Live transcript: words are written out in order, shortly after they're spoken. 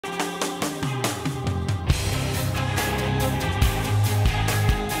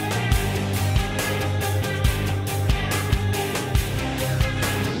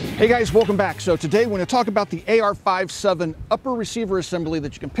Hey guys, welcome back. So today we're going to talk about the AR57 upper receiver assembly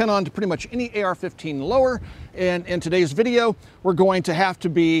that you can pin on to pretty much any AR-15 lower. And in today's video, we're going to have to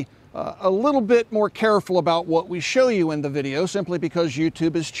be a little bit more careful about what we show you in the video, simply because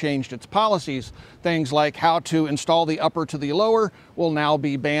YouTube has changed its policies. Things like how to install the upper to the lower will now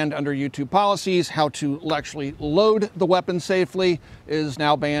be banned under YouTube policies. How to actually load the weapon safely is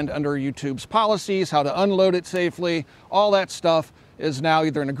now banned under YouTube's policies. How to unload it safely, all that stuff is now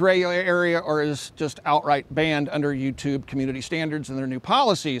either in a gray area or is just outright banned under YouTube community standards and their new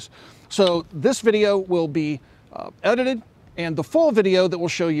policies. So this video will be edited, and the full video that will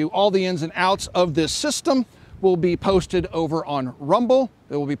show you all the ins and outs of this system will be posted over on Rumble.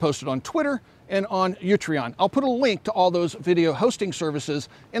 It will be posted on Twitter and on Utreon. I'll put a link to all those video hosting services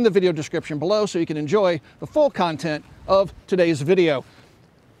in the video description below so you can enjoy the full content of today's video.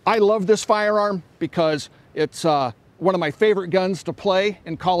 I love this firearm because it's one of my favorite guns to play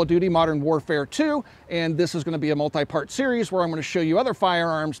in Call of Duty Modern Warfare 2, and this is going to be a multi-part series where I'm going to show you other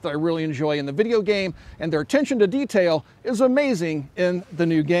firearms that I really enjoy in the video game, and their attention to detail is amazing in the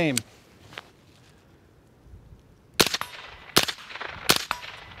new game.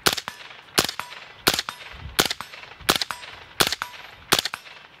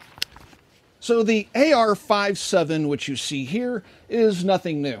 So the AR57, which you see here, is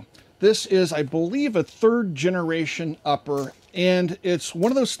nothing new. This is, I believe, a third generation upper, and it's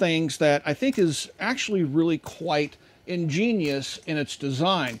one of those things that I think is actually really quite ingenious in its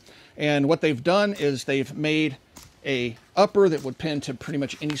design. And what they've done is they've made a upper that would pin to pretty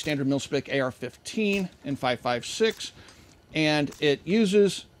much any standard mil-spec AR-15 and 5.56, and it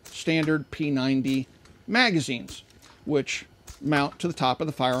uses standard P90 magazines, which mount to the top of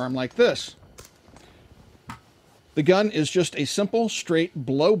the firearm like this. The gun is just a simple, straight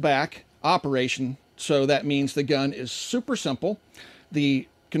blowback operation, so that means the gun is super simple. The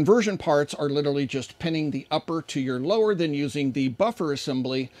conversion parts are literally just pinning the upper to your lower, then using the buffer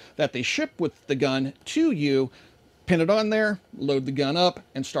assembly that they ship with the gun to you, pin it on there, load the gun up,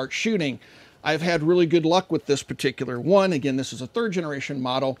 and start shooting. I've had really good luck with this particular one. Again, this is a third generation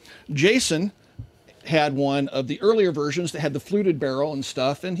model. Jason had one of the earlier versions that had the fluted barrel and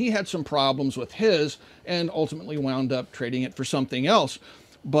stuff, and he had some problems with his and ultimately wound up trading it for something else.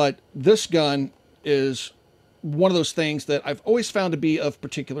 But this gun is one of those things that I've always found to be of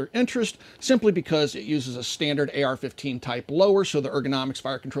particular interest, simply because it uses a standard AR-15 type lower, so the ergonomics,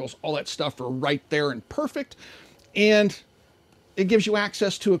 fire controls, all that stuff are right there and perfect, and it gives you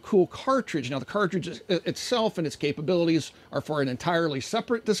access to a cool cartridge. Now, the cartridge itself and its capabilities are for an entirely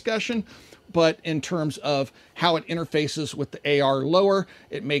separate discussion, but in terms of how it interfaces with the AR lower,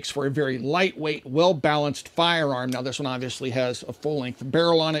 it makes for a very lightweight, well-balanced firearm. Now, this one obviously has a full-length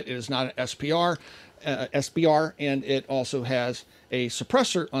barrel on it. It is not an SBR, and it also has a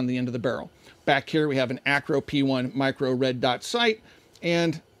suppressor on the end of the barrel. Back here, we have an Acro P1 micro red dot sight,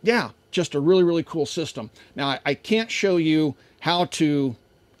 and yeah, just a really, really cool system. Now, I can't show you how to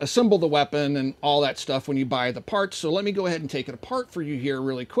assemble the weapon and all that stuff when you buy the parts, so let me go ahead and take it apart for you here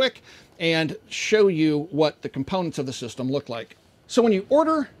really quick and show you what the components of the system look like. So when you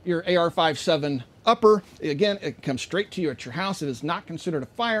order your AR-57 upper, again, it comes straight to you at your house. It is not considered a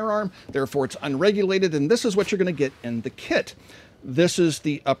firearm, therefore it's unregulated, and this is what you're going to get in the kit. This is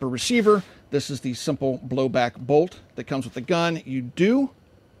the upper receiver. This is the simple blowback bolt that comes with the gun. You do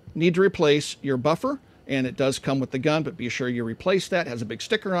need to replace your buffer, and it does come with the gun, but be sure you replace that. It has a big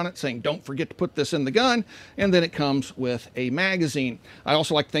sticker on it saying, don't forget to put this in the gun. And then it comes with a magazine. I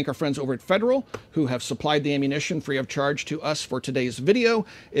also like to thank our friends over at Federal, who have supplied the ammunition free of charge to us for today's video.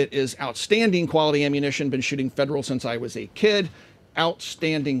 It is outstanding quality ammunition. Been shooting Federal since I was a kid.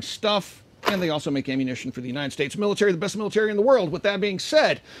 Outstanding stuff. And they also make ammunition for the United States military, the best military in the world. With that being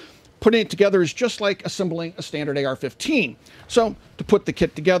said, putting it together is just like assembling a standard AR-15. So to put the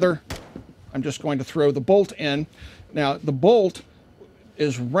kit together, I'm just going to throw the bolt in. Now, the bolt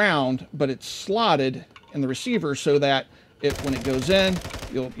is round, but it's slotted in the receiver so that when it goes in,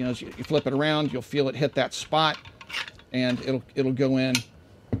 as you flip it around, you'll feel it hit that spot, and it'll go in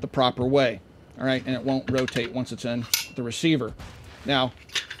the proper way. All right, and it won't rotate once it's in the receiver. Now,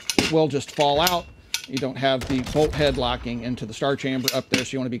 it will just fall out. You don't have the bolt head locking into the star chamber up there,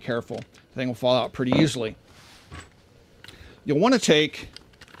 so you want to be careful. The thing will fall out pretty easily. You'll want to take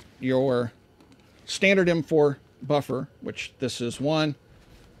your standard M4 buffer, which this is one,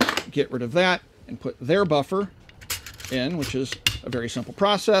 get rid of that and put their buffer in, which is a very simple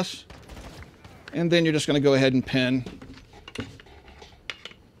process. And then you're just going to go ahead and pin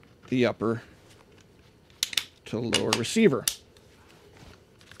the upper to the lower receiver.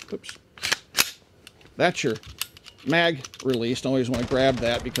 Oops. That's your mag release. Don't always want to grab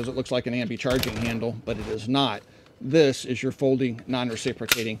that because it looks like an ambi charging handle, but it is not. This is your folding,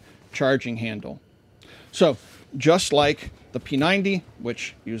 non-reciprocating charging handle. So just like the P90,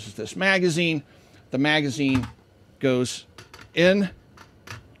 which uses this magazine, the magazine goes in,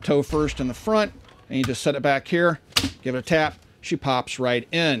 toe first in the front, and you just set it back here, give it a tap, she pops right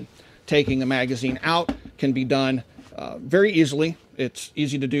in. Taking the magazine out can be done very easily. It's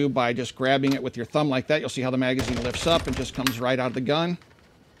easy to do by just grabbing it with your thumb like that. You'll see how the magazine lifts up and just comes right out of the gun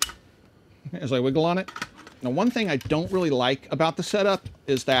as I wiggle on it. Now, one thing I don't really like about the setup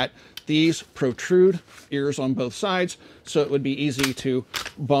is that these protrude, ears on both sides, so it would be easy to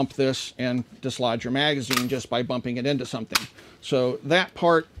bump this and dislodge your magazine just by bumping it into something. So that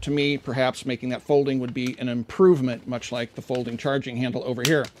part, to me, perhaps making that folding would be an improvement, much like the folding charging handle over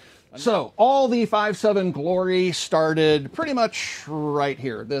here. So all the 5.7 glory started pretty much right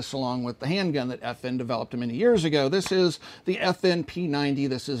here. This, along with the handgun that FN developed many years ago. This is the FN P90.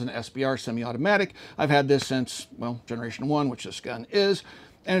 This is an SBR semi-automatic. I've had this since, well, Generation 1, which this gun is.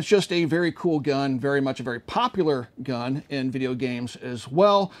 And it's just a very cool gun, very much a very popular gun in video games as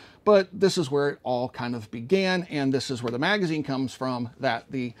well. But this is where it all kind of began, and this is where the magazine comes from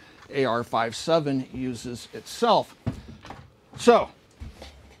that the AR57 uses itself. So,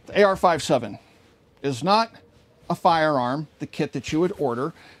 the AR57 is not a firearm, the kit that you would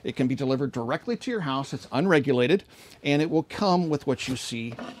order. It can be delivered directly to your house. It's unregulated, and it will come with what you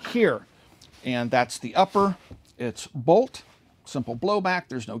see here. And that's the upper. It's bolt, simple blowback.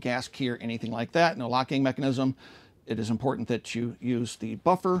 There's no gas key or anything like that, no locking mechanism. It is important that you use the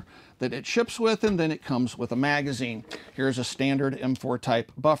buffer that it ships with, and then it comes with a magazine. Here's a standard M4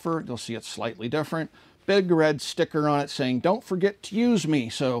 type buffer. You'll see it's slightly different. Big red sticker on it saying, "Don't forget to use me."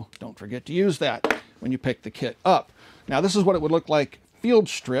 So don't forget to use that when you pick the kit up. Now, this is what it would look like field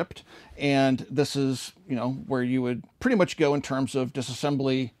stripped, and this is, you know, where you would pretty much go in terms of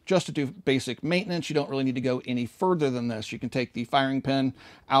disassembly just to do basic maintenance. You don't really need to go any further than this. You can take the firing pin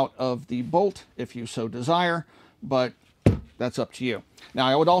out of the bolt if you so desire, but that's up to you. Now,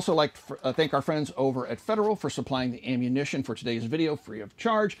 I would also like to thank our friends over at Federal for supplying the ammunition for today's video free of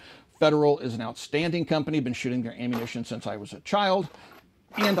charge. Federal is an outstanding company, been shooting their ammunition since I was a child,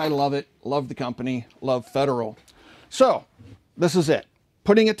 and I love it, love the company, love Federal. So, this is it.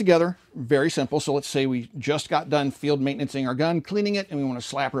 Putting it together, very simple. So let's say we just got done field maintenancing our gun, cleaning it, and we want to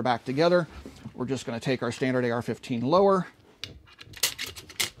slap her back together. We're just going to take our standard AR-15 lower,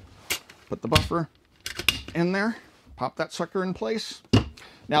 put the buffer in there, pop that sucker in place.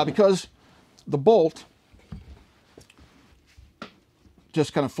 Now, because the bolt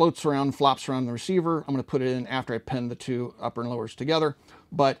just kind of floats around, flops around the receiver, I'm going to put it in after I pin the two upper and lowers together.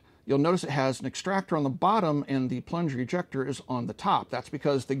 But you'll notice it has an extractor on the bottom and the plunger ejector is on the top. That's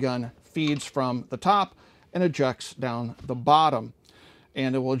because the gun feeds from the top and ejects down the bottom.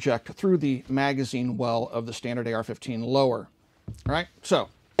 And it will eject through the magazine well of the standard AR-15 lower. All right, so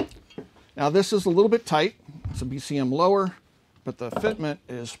now this is a little bit tight. It's a BCM lower, but the fitment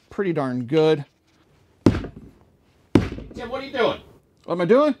is pretty darn good. Tim, what are you doing? What am I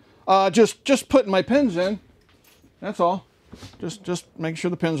doing? Just putting my pins in. That's all. Just make sure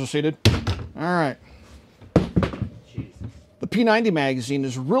the pins are seated. All right. Jesus. The P90 magazine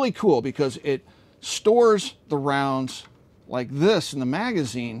is really cool because it stores the rounds like this in the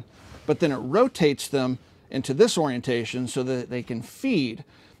magazine, but then it rotates them into this orientation so that they can feed.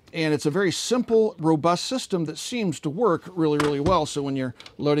 And it's a very simple, robust system that seems to work really, really well. So when you're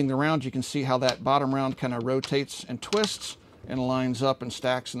loading the round, you can see how that bottom round kind of rotates and twists and lines up and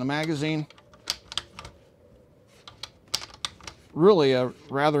stacks in the magazine. Really a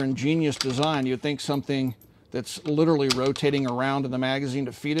rather ingenious design. You'd think something that's literally rotating around in the magazine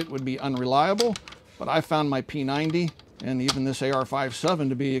to feed it would be unreliable, but I found my P90 and even this AR57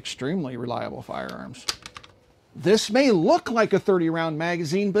 to be extremely reliable firearms. This may look like a 30-round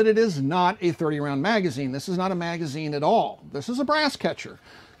magazine, but it is not a 30-round magazine. This is not a magazine at all. This is a brass catcher.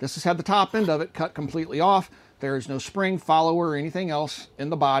 This has had the top end of it cut completely off. There is no spring, follower, or anything else in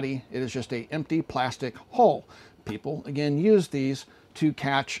the body. It is just an empty plastic hole. People, again, use these to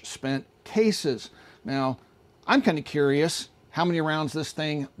catch spent cases. Now, I'm kind of curious how many rounds this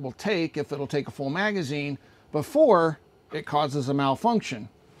thing will take, if it'll take a full magazine, before it causes a malfunction.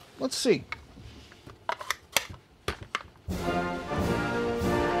 Let's see.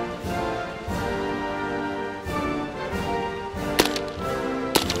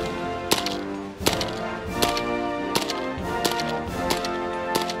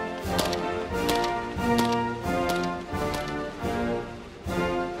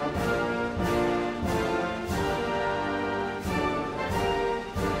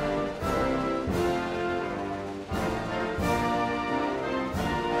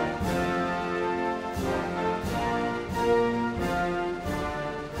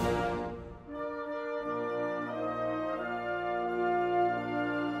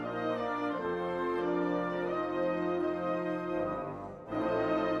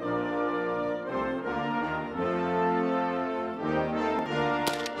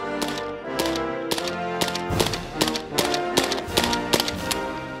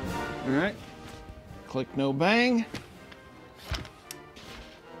 click, no bang.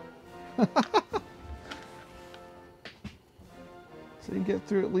 So you get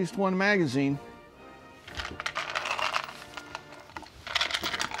through at least one magazine.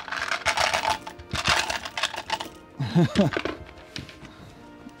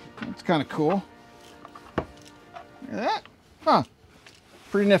 That's kind of cool. Look at that. Huh.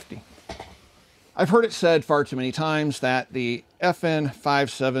 Pretty nifty. I've heard it said far too many times that the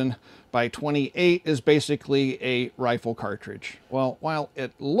FN57 by 28 is basically a rifle cartridge. Well, while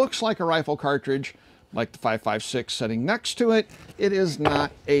it looks like a rifle cartridge, like the 5.56 sitting next to it, it is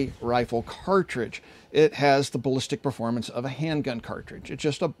not a rifle cartridge. It has the ballistic performance of a handgun cartridge. It's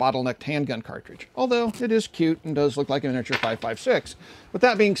just a bottlenecked handgun cartridge, although it is cute and does look like a miniature 5.56. With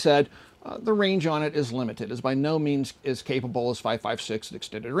that being said, the range on it is limited. It's by no means as capable as 5.56 at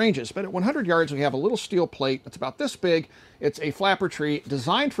extended ranges, but at 100 yards we have a little steel plate that's about this big. It's a flapper tree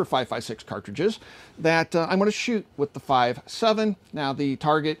designed for 5.56 cartridges that I'm going to shoot with the 5.7. Now the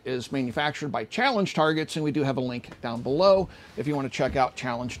target is manufactured by Challenge Targets, and we do have a link down below if you want to check out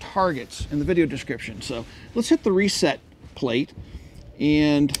Challenge Targets in the video description. So let's hit the reset plate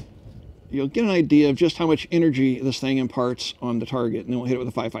and you'll get an idea of just how much energy this thing imparts on the target, and then we'll hit it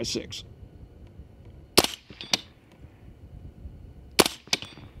with a 5.56.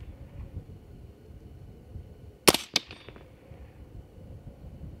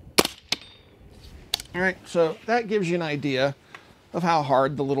 All right, so that gives you an idea of how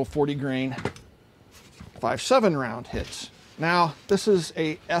hard the little 40 grain 5.7 round hits. Now, this is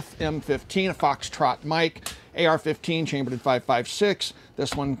a FM15, a Foxtrot mic, AR15 chambered in 5.56.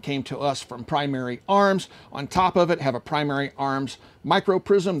 This one came to us from Primary Arms. On top of it, have a Primary Arms micro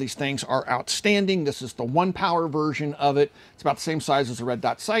prism. These things are outstanding. This is the 1-power version of it. It's about the same size as a red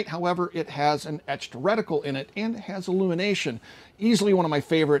dot sight. However, it has an etched reticle in it and it has illumination. Easily one of my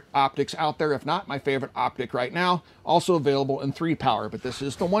favorite optics out there, if not my favorite optic right now. Also available in 3-power, but this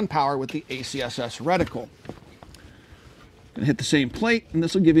is the 1-power with the ACSS reticle. Gonna hit the same plate, and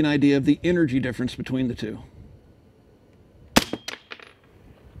this will give you an idea of the energy difference between the two.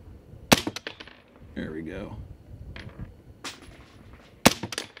 There we go.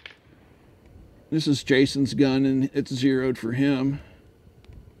 This is Jason's gun, and it's zeroed for him.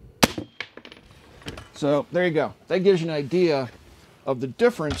 So there you go. That gives you an idea of the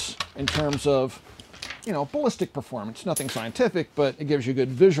difference in terms of, you know, ballistic performance. Nothing scientific, but it gives you a good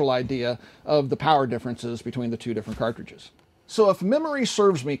visual idea of the power differences between the two different cartridges. So if memory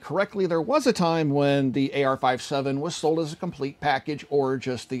serves me correctly, there was a time when the AR57 was sold as a complete package or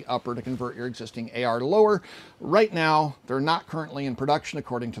just the upper to convert your existing AR to lower. Right now, they're not currently in production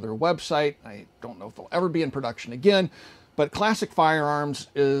according to their website. I don't know if they'll ever be in production again, but Classic Firearms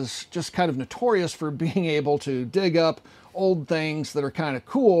is just kind of notorious for being able to dig up old things that are kind of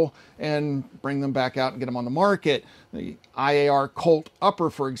cool and bring them back out and get them on the market. The IAR Colt Upper,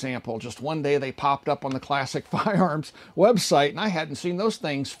 for example, just one day they popped up on the Classic Firearms website, and I hadn't seen those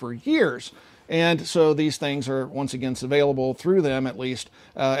things for years. And so these things are once again available through them, at least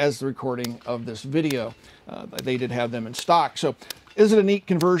as the recording of this video. They did have them in stock. So is it a neat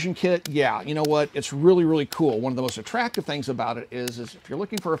conversion kit? Yeah, you know what? It's really, really cool. One of the most attractive things about it is if you're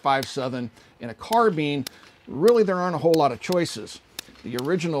looking for a 5.7 in a carbine, really there aren't a whole lot of choices. The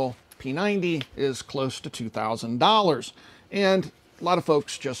original P90 is close to $2,000, and a lot of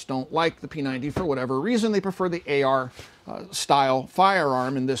folks just don't like the P90 for whatever reason. They prefer the AR style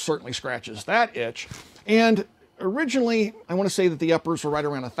firearm, and this certainly scratches that itch. And originally, I want to say that the uppers were right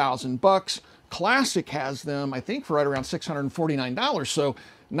around $1,000. Classic has them, I think, for right around $649. So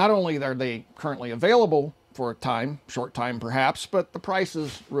not only are they currently available for a time, short time perhaps, but the price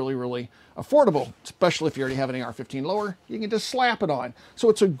is really, really affordable, especially if you already have an AR-15 lower. You can just slap it on. So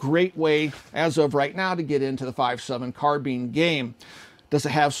it's a great way, as of right now, to get into the 5.7 carbine game. Does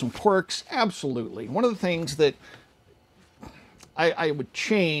it have some quirks? Absolutely. One of the things that I would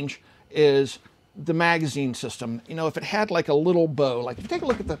change is the magazine system. You know, if it had like a little bow, like if you take a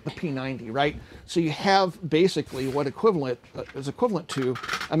look at the P90, right? So you have basically what is equivalent to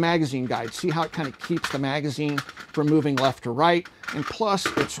a magazine guide. See how it kind of keeps the magazine from moving left to right? And plus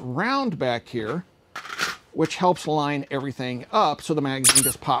it's round back here, which helps line everything up so the magazine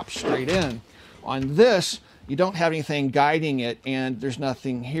just pops straight in. On this, you don't have anything guiding it, and there's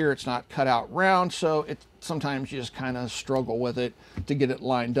nothing here. It's not cut out round, so sometimes you just kind of struggle with it to get it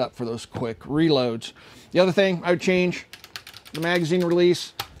lined up for those quick reloads. The other thing I would change, the magazine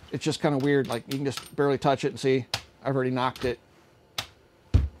release. It's just kind of weird. Like, you can just barely touch it and see I've already knocked it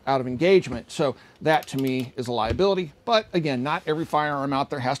out of engagement. So that to me is a liability. But again, not every firearm out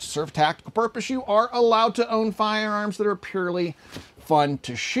there has to serve a tactical purpose. You are allowed to own firearms that are purely fun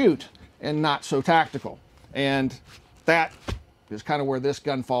to shoot. and not so tactical. And that is kind of where this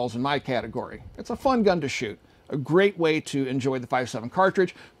gun falls in my category. It's a fun gun to shoot. A great way to enjoy the 5.7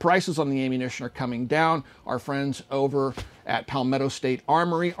 cartridge. Prices on the ammunition are coming down. Our friends over at Palmetto State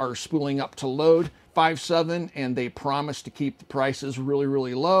Armory are spooling up to load 5.7, and they promise to keep the prices really,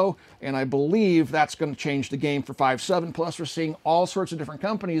 really low. And I believe that's going to change the game for 5.7. Plus, we're seeing all sorts of different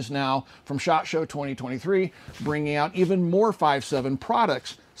companies now from SHOT Show 2023 bringing out even more 5.7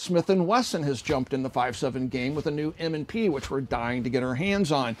 products. Smith & Wesson has jumped in the 5.7 game with a new M&P, which we're dying to get our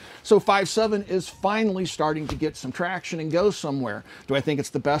hands on. So 5.7 is finally starting to get some traction and go somewhere. Do I think it's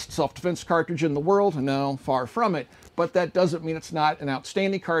the best self-defense cartridge in the world? No, far from it. But that doesn't mean it's not an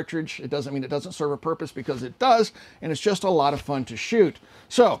outstanding cartridge. It doesn't mean it doesn't serve a purpose, because it does, and it's just a lot of fun to shoot.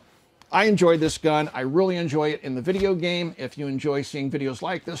 So I enjoyed this gun. I really enjoy it in the video game. If you enjoy seeing videos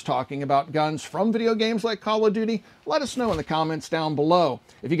like this talking about guns from video games like Call of Duty, let us know in the comments down below.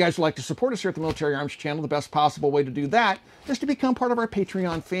 If you guys would like to support us here at the Military Arms Channel, the best possible way to do that is to become part of our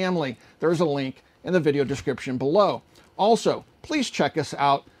Patreon family. There's a link in the video description below. Also, please check us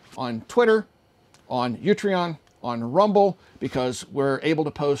out on Twitter, on Utreon, on Rumble, because we're able to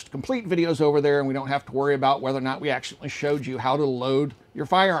post complete videos over there and we don't have to worry about whether or not we actually showed you how to load your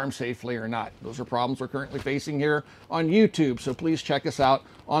firearm safely or not. Those are problems we're currently facing here on YouTube, so please check us out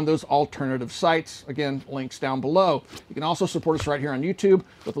on those alternative sites. Again, links down below. You can also support us right here on YouTube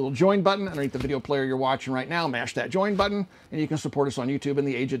with a little join button underneath the video player you're watching right now. Mash that join button and you can support us on YouTube in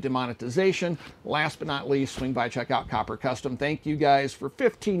the age of demonetization. Last but not least, swing by, check out Copper Custom. Thank you guys for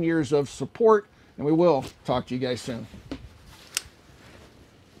 15 years of support, and we will talk to you guys soon.